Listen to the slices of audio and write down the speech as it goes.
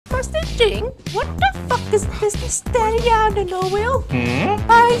watching? What the fuck is this standing out in the wheel?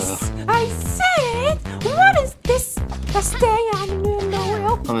 I said, what is this standing out in the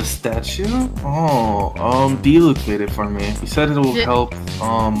wheel? On the statue? Oh, D located for me. He said it will help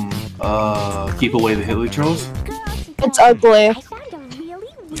keep away the hilly trolls. It's ugly.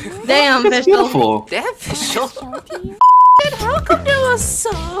 Damn, It's beautiful. Damn, Fischl. How come there was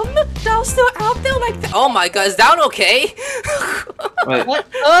some that was still out there like that? Oh my god, is that one okay? Wait. What?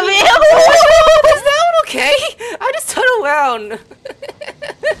 Is that one okay? I just turned around.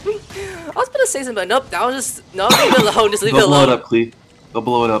 I was gonna say something, but nope, that was just... No, leave it alone, just leave it alone. Go blow it up, Clee. Go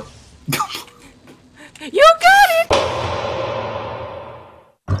blow it up. You got it!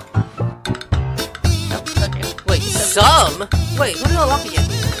 Wait, some? Wait, what did I lock again?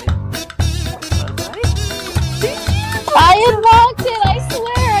 I unlocked it, I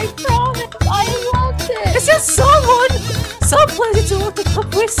swear, I promise, I unlocked it! It's just someone! Some plays to what the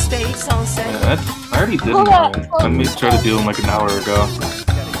quiz stage, someone said. Yeah, I already did Hold mine. on. I made try to do them like an hour ago.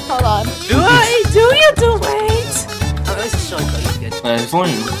 Hold on. Do you do it? Oh, this is showing that you good. It's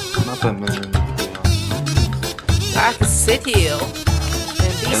only not that many. I can sit here.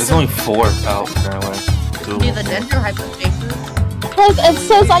 Yeah, there's only 4 out apparently. Do the dentro hypostasis? Because it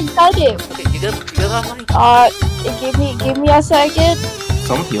says I got it. Okay, you good offline? Give me a second.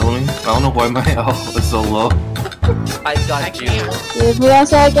 Someone heal me. I don't know why my health is so low. I got you. Give me a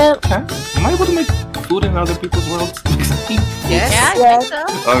second. Okay. Am I able to make food in other people's worlds? Yes? Yeah, I think so.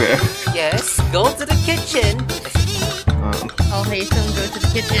 Okay. Yes, go to the kitchen. I'll hasten go to the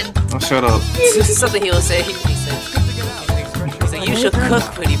kitchen. Oh, shut up. This is something he'll say. He said, you should cook,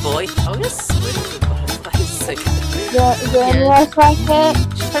 pretty boy. Oh, you're sweet. Give me a second.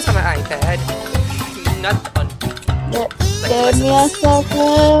 Press on my iPad. Not on. Give me a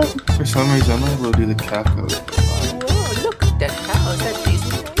second. For some reason, I'm not able to do the cap code. Whoa, look at that house. That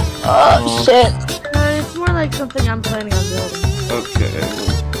Disney. Oh, shit. It's more like something I'm planning on building. Okay,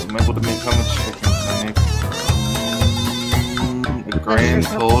 well, I'm able to make how much chicken can I make? A grand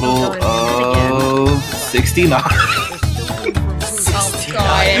total of 69.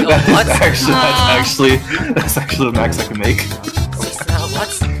 That's actually the max I can make. What?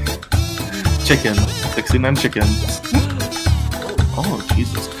 Chicken. 69 chickens. Oh,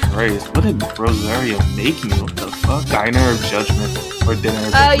 Jesus Christ. What did Rosario make me? What the fuck? Diner of Judgment. Or dinner of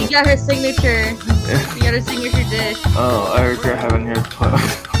Oh, Judgment. you got her signature. You got her signature dish. Oh, I regret having her. What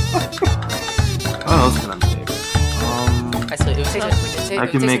else can I make? I swear, it would take I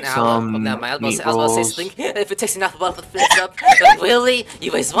can make some meat rolls. If it takes enough about the flip up, but really,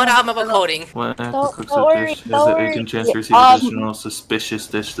 you waste 1 hour of coding. What? Don't Cooks worry, a dish. Has don't the worry. agent chance to receive additional suspicious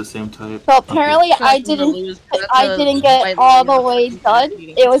dish the same type. So apparently I didn't get all the way done.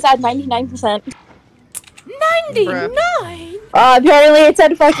 It was at 99%. 99? Apparently it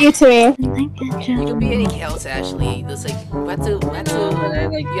said fuck you to me. You can be any character actually. There's like, you have to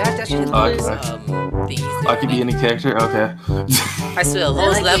actually hit these. I can be any character? Okay. I swear,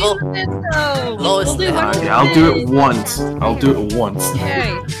 lowest level. Lowest level. Yeah, I'll do it once. I'll do it once.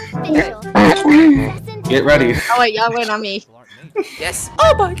 Yay. Get ready. Oh wait, y'all wait on me. Yes.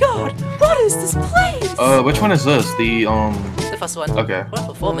 Oh my god! What is this place? Which one is this? The The first one. Okay. What a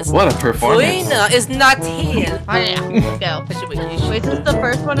performance. What a performance. Fuina is not here. Oh yeah, let's go. Wait, is this the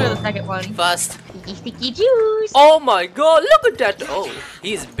first one or the second one? First. Sticky juice. Oh my god, look at that. Oh,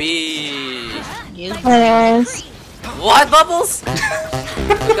 he's big. Yes. What, Bubbles? we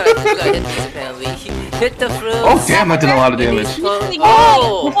gotta hit this apparently. Hit the fruit. Oh damn, that did a lot of damage.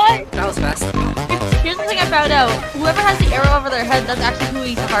 Oh, What? that was fast. Here's the thing I found out. Whoever has the arrow over their head, that's actually who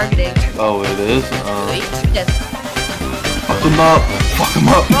he's targeting. Oh, it is? Wait. Yes. Fuck him up. Fuck him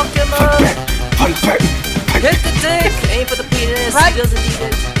up. Fuck him Fight up. back. Fight back. Hit the dick. Aim for the penis. Right. He doesn't need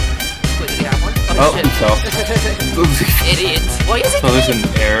it. Wait, did he have one? Oh, shit. he fell. Idiot. Why is it? So there's an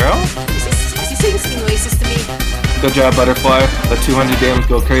arrow? Is he saying something racist to me? Good job, Butterfly. That 200 damage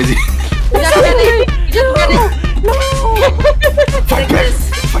go crazy. Just get it. Just get it. No! Fight back.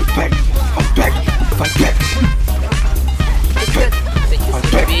 Fight back. Fight back. Fight back.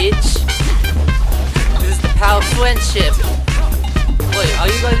 Bitch. This is the power of friendship. Wait, are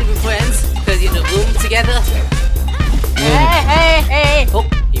you going to be friends? Because you're in a room together? Hey. Oh,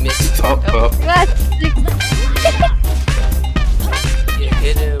 you missed. Oh. You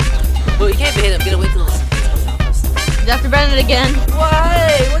hit him. Well, you can't hit him. Get away till this. Dr. Bennett again.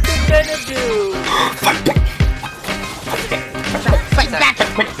 Why? What did Bennett do? Fight back. Fight back.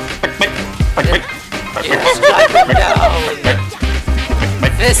 Yeah, strike him down.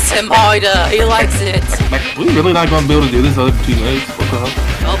 Fist him harder. He likes it. We really not gonna be able to do this other 2 minutes. What the hell?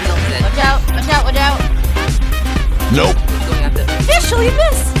 Oh, no, Watch out. Nope. going after. Officially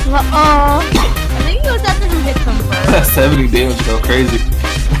missed. I think it was after who hit them first. 70 damage, go crazy.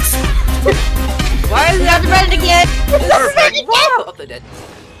 Why is it after Reddit again? Perfect. Wow. Up to dead.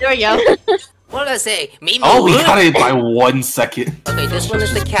 There we go. What did I say? Me Oh, we got it by 1 second. Okay, this one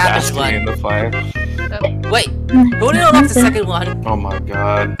is the cabbage Basking in one. the fire. Wait, who did unlock the second one? Oh my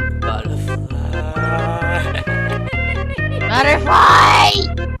god. Butterfly!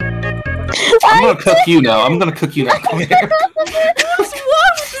 I'm gonna cook you now. I'm gonna cook you now. Come here. What's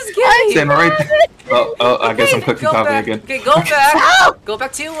wrong with this game? Stand right there. Oh, I guess I'm cooking coffee again. Okay, go back. Go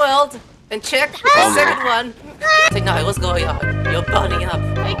back to your world and check the second one. Say, no, what's going on? You're burning up.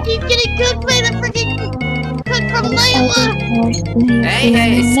 I keep getting cooked by the freaking cook from Layla.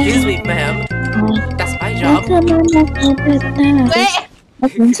 Hey, excuse me, ma'am. That's my job. Wait!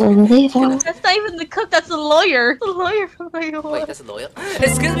 That's not even the cook, that's the lawyer. The lawyer from Layla. Wait, that's a lawyer.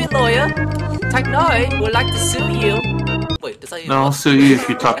 Excuse me, lawyer. Type 9 would like to sue you. Wait, that's how you No, I'll sue you if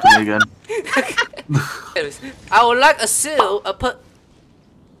you talk to me again. Anyways, I would like a sue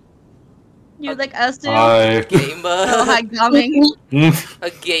You like us too? Hi. gamer. Oh, hi, coming. A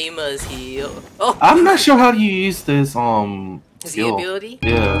gamer's here. Oh, I'm not sure how do you use this is he skill. ability?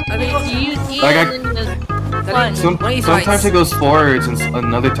 Yeah. I think You use E Like, and then the one. Sometimes it goes forwards and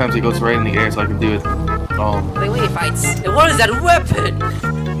another times it goes right in the air, so I can do it. Like when he fights. And what is that weapon?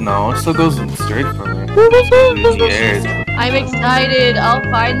 No, it still goes straight from me. In the air. I'm excited. I'll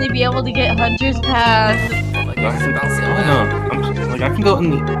finally be able to get Hunter's Path. Oh my god, it's bouncing I away. don't know. I can go in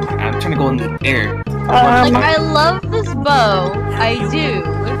the. I'm trying to go in the air. Like, I love this bow. I do.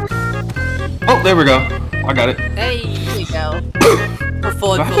 Oh, there we go. I got it. Hey, There you go. Do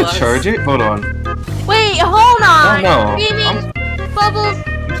perform I for have us. to charge it? Hold on. Wait, hold on. no. Gaming Bubbles.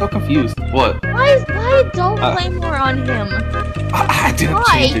 I'm so confused. What? Why don't play more on him? I didn't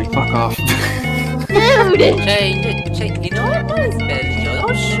Why? change it. Fuck off. Dude. Check. You know what? What is better?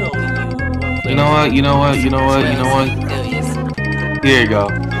 I'll show you. You know what? You know what? There he is. Here you go.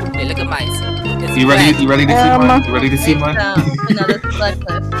 Hey, look at mine. It's You ready? red. You ready to see mine? You ready to see mine? No, that's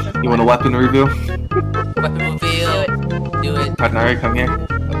Bloodcliff. You want a weapon review? Weapon reveal. Do it. Partner, come here.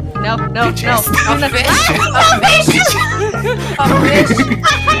 No. Bitch ass. A fish? A fish? A fish?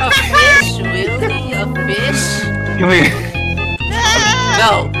 A fish? Really? A fish? Come here.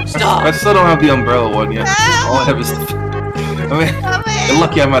 No, stop. I still don't have the umbrella one yet. All I have is. I mean, you're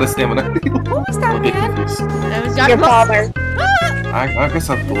lucky I'm out of stamina. What was that, I'll get man? confused. That was Your father. I guess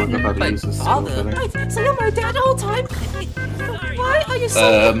I have to look up how to use this. Father? Wait, so you're my dad the whole time? Why are you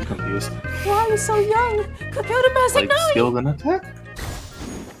so I'm confused. Why are you so young? Computer Master Like 9! skilled in attack?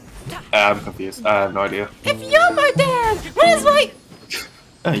 I'm confused. I have no idea. If you're my dad, where's my...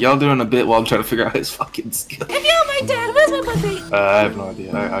 Y'all doing a bit while I'm trying to figure out his fucking skill. If you're my dad, where's my puppy? I have no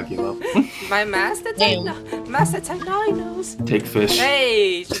idea. I give up. My master Damn. techno. Master Tech 9 knows. Take fish.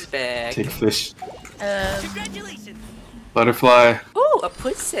 Hey, she's back. Take fish. Congratulations. Butterfly. Oh, a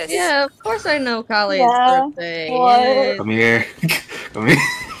princess. Yeah, of course I know Kale's Yeah. birthday. What? Come here. Come here.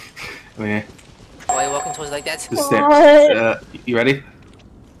 Come here. Why are you walking towards like that? Just stand. What? You ready?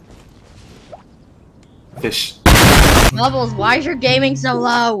 Fish. Bubbles, why is your gaming so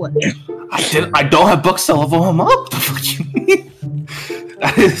low? I don't have books to level him up. The fuck you mean?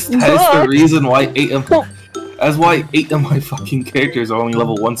 That is the reason why 8 of my fucking characters are only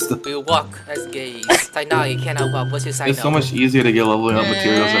level 1 still. We walk as gays. Like now you cannot walk. What's your sign? It's so much easier to get leveling up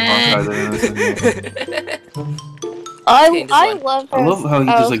materials in Honkai than it is in I one. love her. I love how he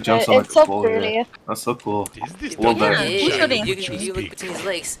just like jumps on like It's a so pole pretty. here. That's so cool. Yeah, Well done. Who's shooting? you look between his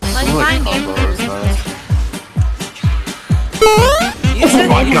legs. Like I like mine, game. combos, nice. You Oh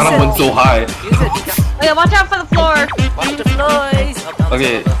my god, I went so high. Oh yeah, watch out for the floor. Watch the floors. Up, down,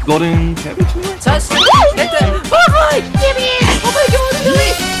 Okay, up, up. golden cabbage. Touch. Hit the. Oh my! Give me it! Oh my god! Do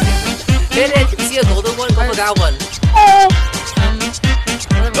it! Hit it! See a golden one? Go for that one.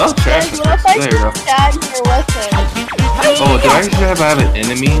 Oh, trash. What if I There you go. just stand here with him? Oh, do I actually have an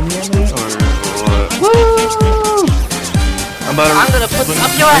enemy in the enemy? Or what? Woo! I'm gonna put swing- up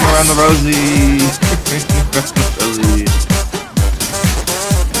your swing ass. around the Rosie. Rosie.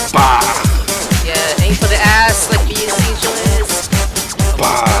 Bah! Yeah, aim for the ass like being essential is.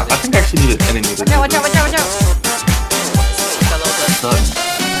 Bah! I think I actually need an enemy to do Watch out, watch out, watch out.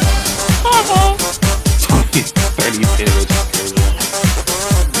 this. 30 damage. Crazy.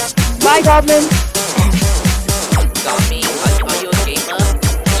 Bye, Goblin. Got me. Are you a gamer?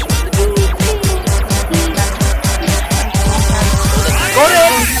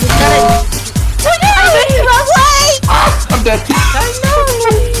 Golden! Got it! I'm dead. I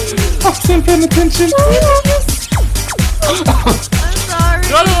wasn't paying attention. I'm sorry.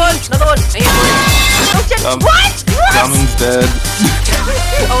 Another one! Aim for it! Oh shit, Um, what? Gamin's dead.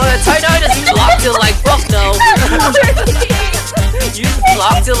 Oh,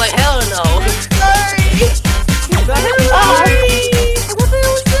 still like, hell no. Sorry. What the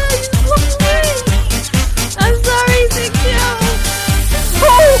hell was that? I'm sorry, Big Joe.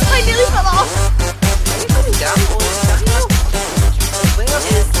 Oh, I nearly fell off. Are you coming down, boys? Where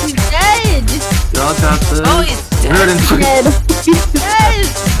is He's dead. Y'all got this. Oh, he's Weird and Dead. Yes.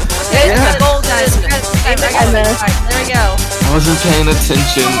 Okay, Yeah. gold, guys. I missed. There we go. I wasn't paying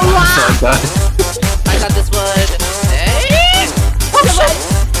attention. I'm sorry, guys. I got this one. Hey! Oh, shit.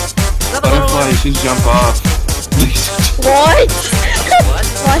 Butterfly, you should jump off. What? What?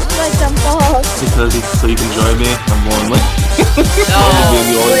 Why should I jump off? Because so you can join me. I'm lonely. No. Being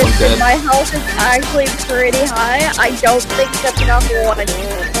the only one Listen, dead. my health is actually pretty high. I don't think jumping off one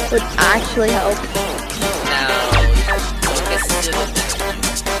would actually help. No.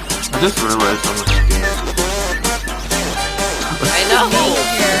 I just realized how much game. I know.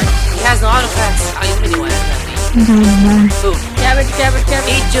 He has no auto effects. I'll use mini one. Food. Cabbage.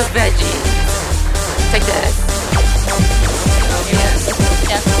 Eat your veggies. Take that. Yes.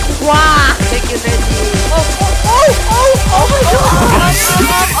 Wow. Take your veggies. Oh my god.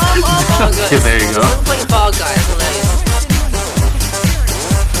 Oh, good. Okay, there you go. I'm playing Fall Guys. Hilarious.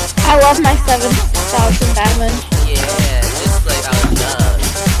 I love my 7,000 damage. Yeah, just like I was done.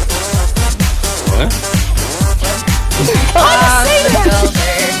 What?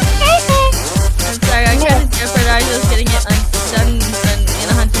 I'm sorry, I tried to jeopardize us getting it undone in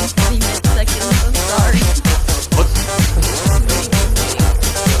 120 seconds. I'm sorry.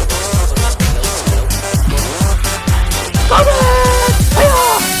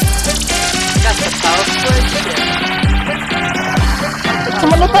 That's the power switch.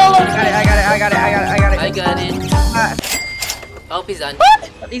 Someone to follow. I got it. I got it. Oh, he's done.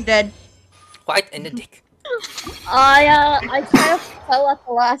 He's dead. White and the dick. I kind of fell at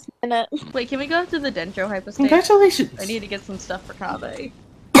the last minute. Wait, can we go to the Dendro hypospace? Congratulations. I need to get some stuff for Kabe.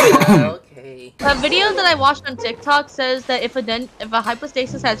 Okay. A video that I watched on TikTok says that if a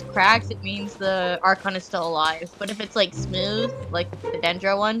hypostasis has cracks, it means the Archon is still alive. But if it's like smooth, like the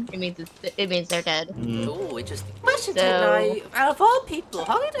Dendro one, it means they're dead. Ooh, interesting. Question So- tonight. Out of all people,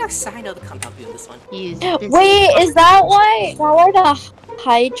 how did Sino come help you in this one? He's busy. Wait, is that why the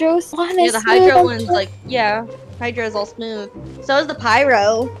Hydros one Yeah, is the smooth Hydro and one's stuff? like, yeah, Hydro is all smooth. So is the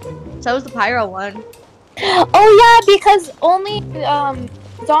Pyro. So is the Pyro one. Oh yeah, because only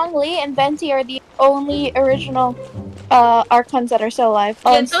Zhongli and Venti are the only original Archons that are still alive.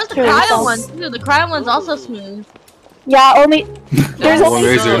 Yeah, and so is the True, Cryo so- one too. The Cryo one's also smooth. Yeah, only there's One only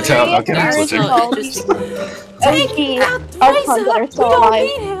razor three attack, okay, that's original interesting. Archons that are still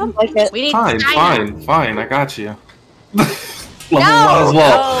alive. Like it. We need Fine, China. fine, I got you. Level 1 as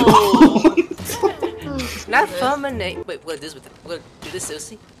well. No. Not fulminate. Wait, what is this? What do this,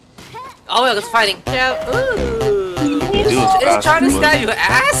 Susie? Oh, yeah, it's fighting. Yeah. Ooh. It's trying to stab your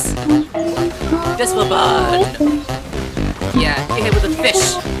ass? This will burn. Yeah, hit him with a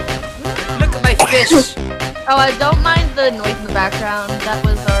fish. Look at my fish. Oh, I don't mind the noise in the background. That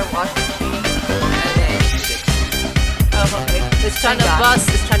was our washing machine. Oh, okay. It's trying to bust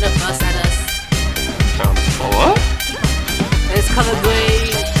at us. What? And it's color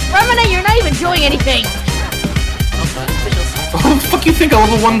gray. Remina, you're not even doing anything! What the fuck you think? I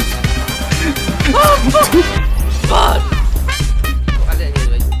level 1? Bud!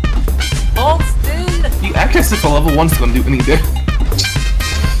 Hold still! You act as if a level 1's gonna do anything.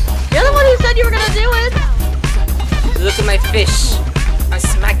 You're the one who said you were gonna do it! Look at my fish. I'm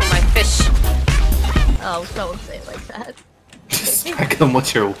smacking my fish. Oh, don't say it like that. Smack them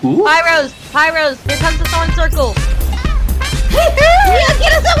with your who? Pyros! Pyros! Here comes the thorn circle!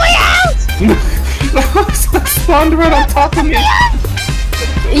 Get us away out! That spawned right on top of me.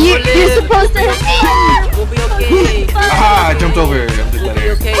 You're supposed to hit me. We'll be okay. Ah, I jumped over. I'm just We'll be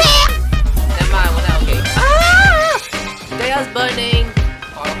better. okay. Never mind, we're not okay. Ah! They are burning.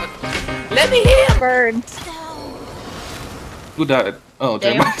 Oh, let me hear! Burned. Who died? Oh,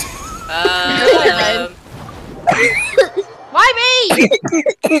 Damn. Jeremiah. Why me?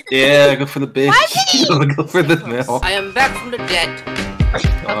 Yeah, go for the bitch. Go for the mill. I am back from the dead.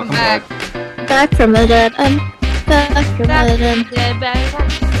 Oh, back. Back from the dead. I'm back from the dead. Yeah, back.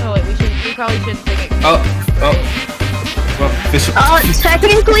 Oh wait, we probably should sing it. Oh. Well, fish.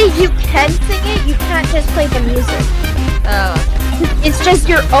 Technically, you can sing it. You can't just play the music. Oh. It's just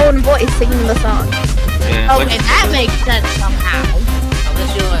your own voice singing the song. Yeah, Okay, that makes sense somehow.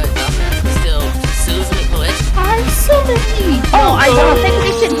 Unless you're a dumbass, but still, Susan Nicolette. I'm so many. Oh, I don't think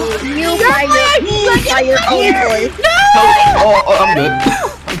we should you by your own voice. Oh, I'm good.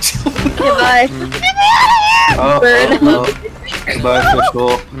 I'm chilling. Goodbye. Bye, fish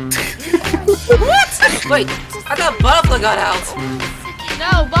bowl. What? Wait, I thought Butterfly got out.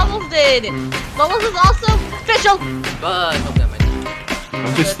 No, Bubbles did. Bubbles is also official. But okay,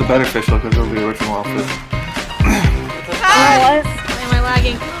 I'm just the better official because of the original outfit. Why am I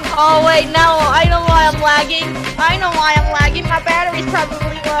lagging? Oh wait, no, I know why I'm lagging. I know why I'm lagging. My battery's probably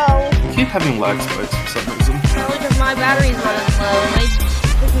low. I keep having lag spikes for some reason. Probably because my battery's running low. And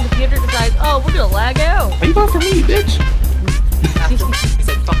the computer decides, oh, we're gonna lag out. How you going for me, bitch? he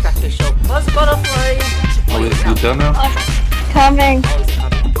said, fuck that official. Let's go to play. Oh, you done now? Coming.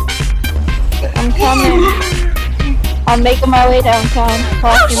 I'm coming. I'm making my way downtown.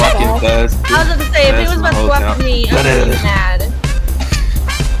 Walking Fucking fast. fast. I was gonna say, if it was about to go after me, I would be mad.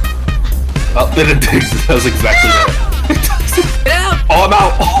 Oh, Benedict, that was exactly that. Oh, I'm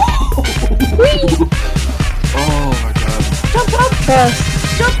out! Oh my god. Jump up!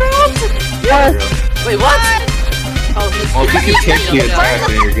 Jump up! There we go. Wait, what? Oh, if you can catch the attack,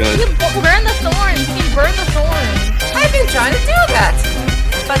 then you're good. You can burn the thorns. You can burn the thorns. I've been trying to do that.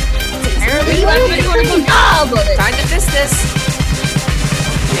 But Apparently, you left me to go gob. Time to fist this.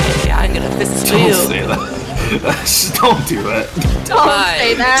 Yeah, I'm gonna fist this for Don't you. say that. Just don't do that. Don't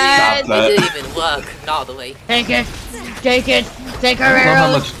say that. Stop that. It didn't even work. Not all the way. Take it. Take it. Take her I don't know how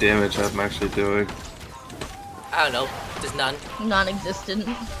arrows. much damage I'm actually doing. I don't know. There's none. Non-existent.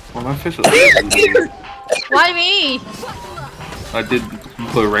 Well, my official. Why me? I did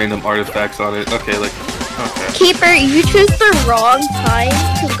put random artifacts on it. Okay, like, okay. Keeper, you choose the wrong time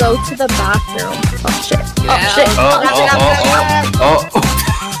to go to the bathroom. Oh shit. Oh Yeah. shit. Oh.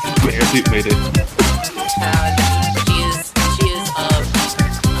 Barely made it.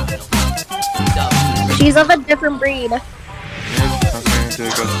 Dumb. She's of a different breed. Yeah, okay, there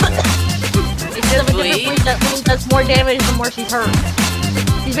goes that. It's just a different breed that does more damage the more she's hurt.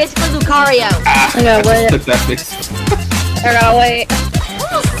 She's basically Lucario. Ah, I got wait. took that face. I gotta wait.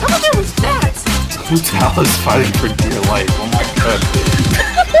 How much was that? Brutal is fighting for dear life. Oh my god.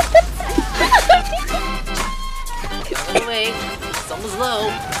 Get on the way. Someone's low.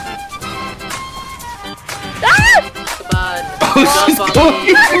 Come on. Oh, she's Jump going on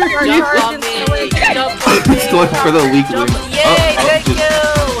me. Jump on me. Jump on me. She's going for the weak link. Yay, thank you.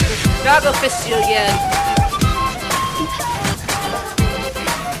 Now I'll go fist you again.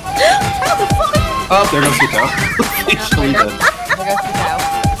 Oh, there goes the cow. Actually dead.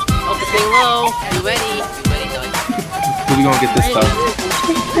 Oh, stay low. Be ready. Be ready, done. Who we gonna get this time?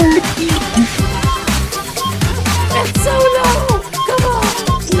 It's so low. Come on.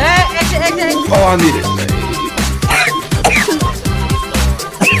 Exit. Oh, I need it.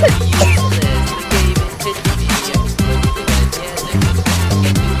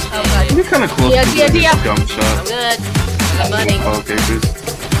 You're kind of close to getting a jump shot. I'm good. I'm running. Oh, okay, good.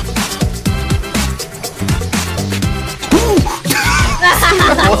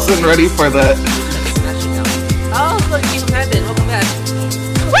 I wasn't ready for that. Oh, look, you have it. Welcome back.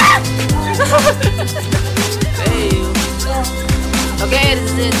 Hey. Okay,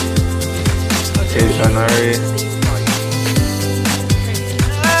 this is it. Okay, Shanari.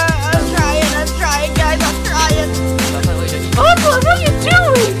 I'm trying, guys. I'm trying. Oh, what are you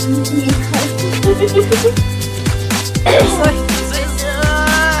doing?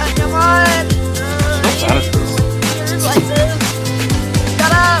 Come on. Not bad at this. Computers like this.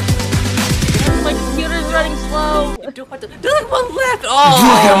 Shut up. My computer's running slow. There's like one left. Oh.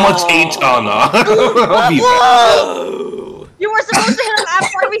 Look how much H. Oh no. I'll be back. You were supposed to hit him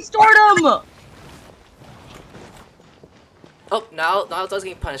after I restored him. Oh, now I was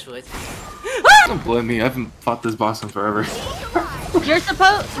getting punished for it. Don't blame me. I haven't fought this boss in forever. You're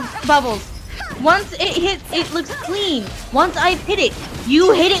supposed Bubbles. Once it hits, it looks clean. Once I've hit it,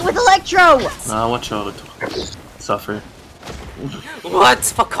 you hit it with Electro. Nah, I want y'all to suffer. What?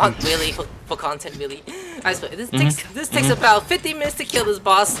 For content, really? I swear, this takes about 50 minutes to kill this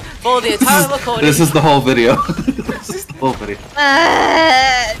boss for the entire recording. This is the whole video. This is the whole video.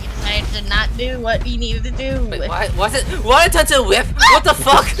 I did not do what you needed to do. Wait, why did it turn to a whip? What the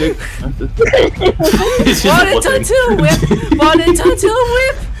fuck? It's just Why did it turn whipping. to a whip? Why did it turn to a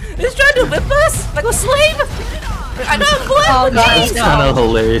whip? It's trying to whip us like a slave? I know, Oh, Glenn! God, It's kind of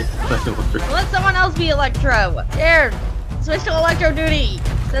hilarious. Let someone else be Electro. Here, switch to Electro duty.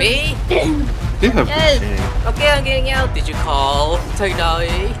 Me? They have Yes. good game. Okay, I'm getting out. Did you call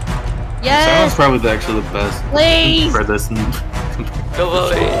technology? Sounds Yes, probably actually the best please. for this. Don't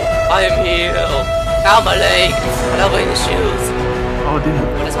worry, I am here. Ow, my leg. I'm not wearing the shoes. Oh, dude.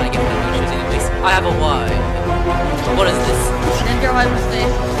 Well, that's why I get my shoes anyways. I have a Y. What is this? Enter my mistake.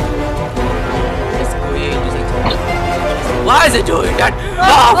 It's green. Just like why is it doing that?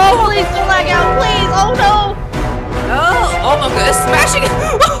 Oh, please don't lag out, please. Oh no. Oh my god, it's smashing it!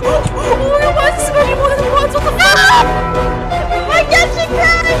 Oh, why is it smashing more than once? What the fuck? My Genshin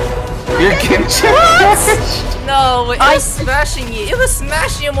Your Genshin crashed. No, wait, it was smashing you. It was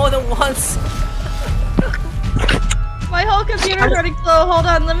smashing you more than once. My whole computer's running slow. Hold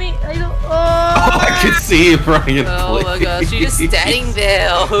on, let me. I don't. Oh, I can see it, Brian. Oh my gosh, you're just standing there.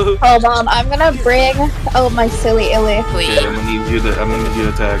 Hold on, I'm gonna bring my silly illy. Please. Okay, I'm gonna need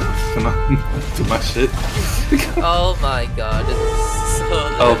you to tag. Come on, do my shit. Oh my god, this is so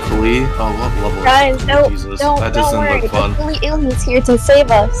Oh, Klee? Oh, what level? Guys, Jesus, don't that doesn't worry. look fun. The silly illy's here to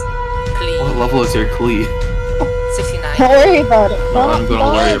save us. What level is your Klee? 69. Don't worry about it. I'm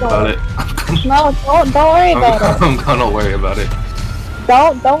gonna worry about it. No, don't worry about it. I'm gonna worry about it.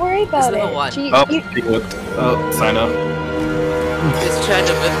 Don't worry about level it. one. Oh, sign up. It's trying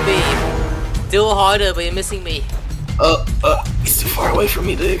to whip me. Do harder, but you're missing me. He's too far away from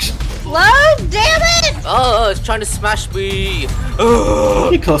me, Diggs. Load, damn it! Oh, it's trying to smash me.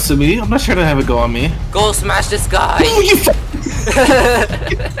 Be close to me. I'm not sure to have it go on me. Go smash this guy. Oh, you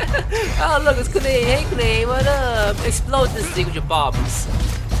Oh, look, it's Clay. Hey, Clay, what up? Explode this thing with your bombs.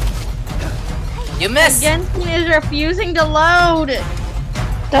 You missed. Genshin is refusing to load.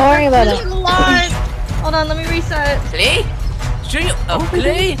 Don't worry about it. Refusing to load. Hold on, let me reset. Clay? Should you? Oh,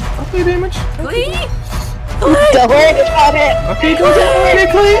 Clay? Okay, damage. Clay? Don't worry about it. Okay, Clay.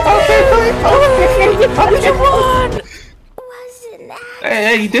 Okay, Which one?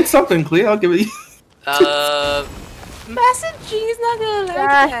 Hey, you did something, Clay. I'll give it you. Massive G is not gonna like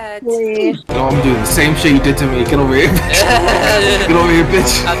that. No, I'm doing the same shit you did to me. Get over here, bitch. Get over here,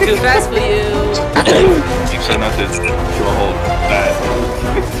 bitch. I'm too fast for you. You should not do a whole bad.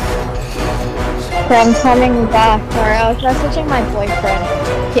 I'm coming back. Sorry, I was messaging my boyfriend.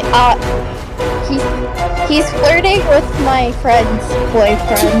 He's flirting with my friend's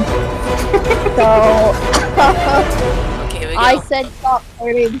boyfriend. So Okay, here we go. I said stop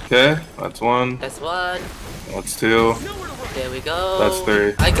flirting. Okay, that's one. That's one. That's two. There we go. That's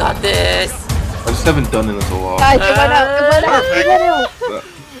three. I got this. I just haven't done it in a while. Guys, it went out.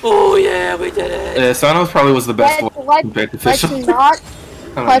 Oh yeah, we did it. Yeah, Sanos probably was the best one compared to Let's Fischl. not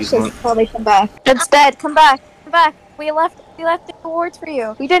touch this until they come back. It's dead. Come back. Come back. We left the awards for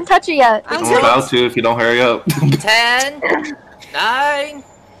you. We didn't touch it yet. I'm about to if you don't hurry up. 10, 9,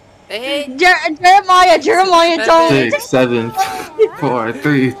 8. Jeremiah, don't. 6, 7, 4,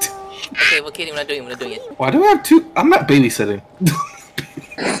 3, 2. Okay, well, Katie, we're not doing it. Why do we have two? I'm not babysitting.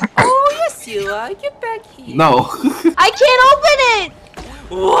 Oh, yes, you are. Get back here. No. I can't open it.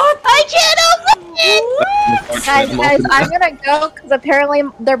 What? I can't open it. Guys, I'm gonna go because apparently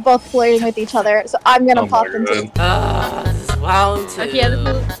they're both flirting with each other. So I'm gonna pop into. This is round 2. Okay,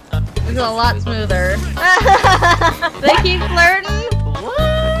 this is a lot smoother. They keep flirting.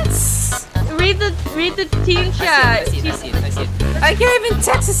 What? Read the team chat. I see it. I can't even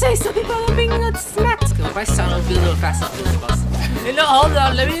text to say some people are being smacked. Because my sound will be a little faster than this bus. You know, hold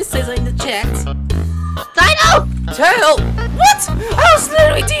on, let me just say something in the chat. Dino! Tail! What? I was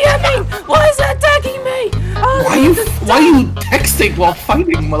literally DMing! Why is that attacking me? Why are you texting while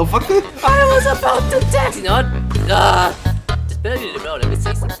fighting, motherfucker? I was about to text! You know what? Just better you know, let me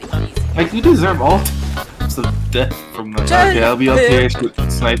say something, please. Like, you deserve all types of death from the. Okay, I'll be up here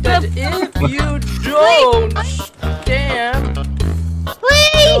sniping. But if you don't, damn.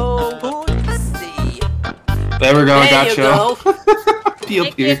 Please! So, see. There we go, I There got you y'all. go. Be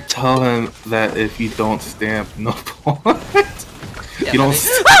up here. Tell him that if you don't stamp, no point. You don't.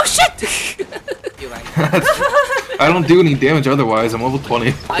 Oh shit! You're right. I don't do any damage otherwise. I'm level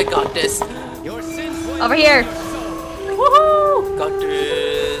 20. I got this. Over here. Woohoo! Got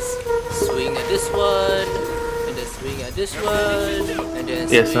this. Swing at this one, and then swing at this one, and then.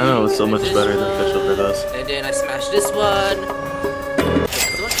 Yes, I know it's so swing much at this better than one, Fischl does. And then I smash this one.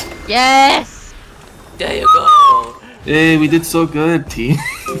 Yes. There you go. Hey, we did so good, team.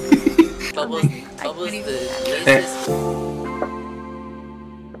 Bubbles the latest.